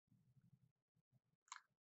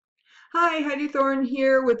Hi, Heidi Thorne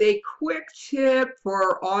here with a quick tip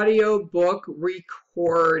for audiobook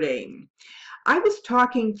recording. I was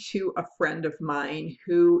talking to a friend of mine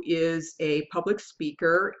who is a public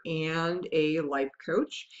speaker and a life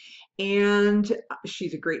coach, and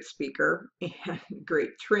she's a great speaker and great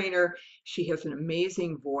trainer. She has an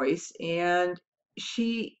amazing voice, and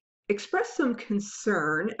she expressed some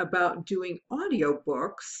concern about doing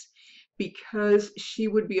audiobooks because she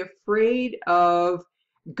would be afraid of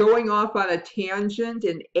going off on a tangent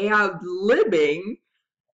and ad-libbing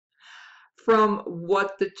from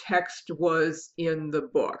what the text was in the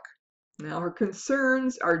book. Now, her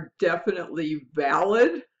concerns are definitely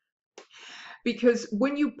valid because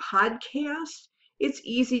when you podcast, it's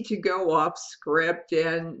easy to go off script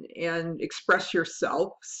and express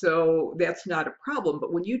yourself, so that's not a problem.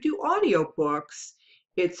 But when you do audiobooks,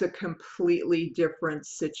 it's a completely different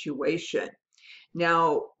situation.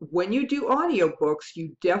 Now, when you do audiobooks,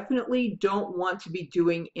 you definitely don't want to be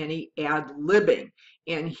doing any ad-libbing,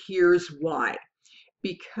 and here's why.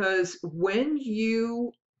 Because when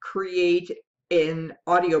you create an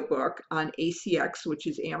audiobook on ACX, which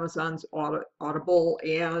is Amazon's Audible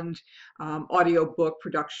and audiobook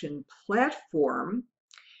production platform,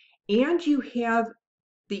 and you have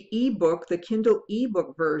the ebook, the Kindle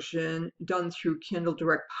ebook version done through Kindle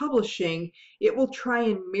Direct Publishing, it will try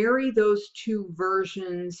and marry those two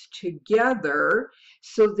versions together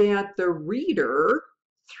so that the reader,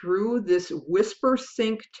 through this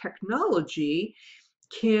Whispersync technology,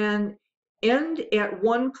 can end at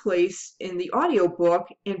one place in the audiobook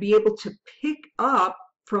and be able to pick up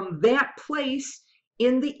from that place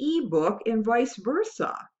in the ebook and vice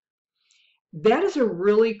versa. That is a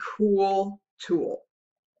really cool tool,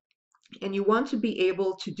 and you want to be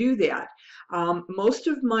able to do that. Most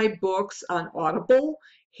of my books on Audible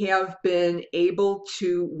have been able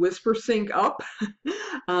to whisper sync up,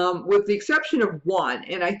 with the exception of one,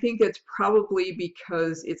 and I think that's probably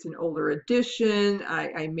because it's an older edition.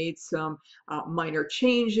 I made some minor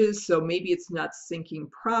changes, so maybe it's not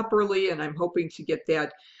syncing properly, and I'm hoping to get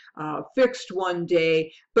that fixed one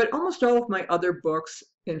day. But almost all of my other books,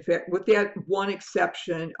 in fact, with that one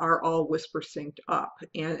exception, are all whisper synced up.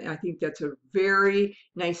 And I think that's a very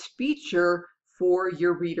nice feature for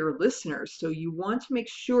your reader listeners. So you want to make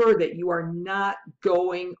sure that you are not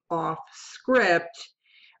going off script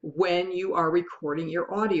when you are recording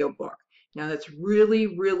your audiobook. Now, that's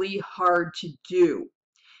really, really hard to do.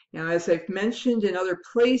 Now, as I've mentioned in other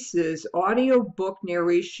places, audiobook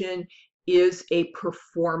narration is a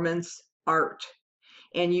performance art.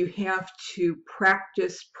 And you have to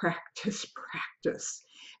practice, practice, practice,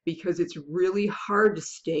 because it's really hard to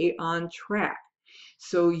stay on track.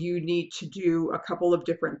 So you need to do a couple of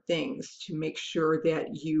different things to make sure that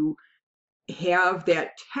you have that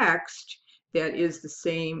text that is the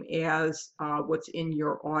same as what's in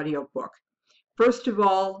your audiobook. First of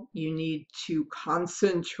all, you need to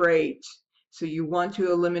concentrate. So you want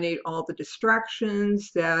to eliminate all the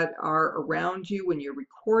distractions that are around you when you're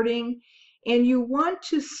recording, and you want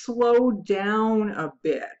to slow down a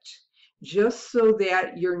bit just so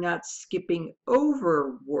that you're not skipping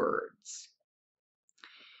over words.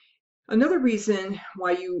 Another reason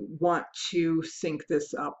why you want to sync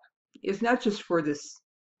this up is not just for this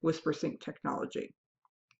whisper sync technology.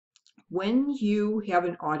 When you have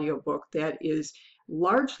an audiobook that is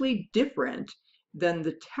largely different than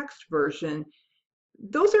the text version,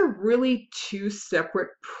 those are really two separate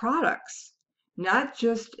products, not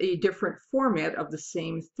just a different format of the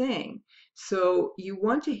same thing. So you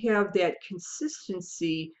want to have that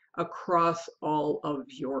consistency across all of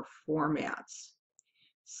your formats.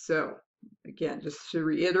 So again, just to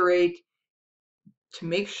reiterate, to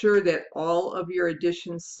make sure that all of your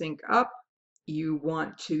editions sync up, you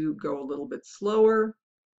want to go a little bit slower.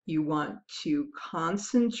 You want to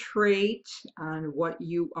concentrate on what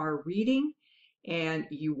you are reading, and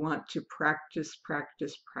you want to practice,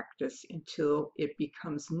 practice, practice until it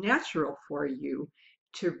becomes natural for you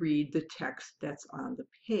to read the text that's on the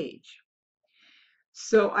page.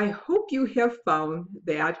 So I hope you have found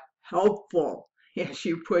that helpful as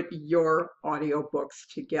you put your audiobooks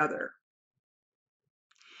together.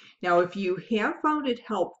 Now, if you have found it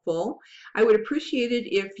helpful, I would appreciate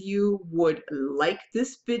it if you would like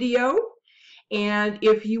this video, and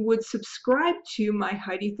if you would subscribe to my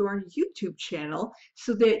Heidi Thorne YouTube channel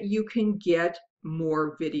so that you can get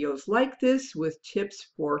more videos like this with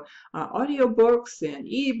tips for audiobooks and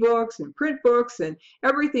ebooks and print books and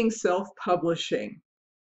everything self-publishing.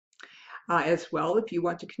 As well, if you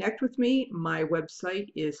want to connect with me, my website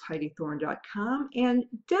is HeidiThorne.com, and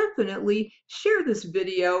definitely share this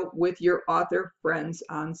video with your author friends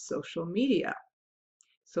on social media.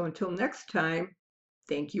 So until next time,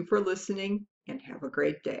 thank you for listening and have a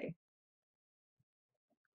great day.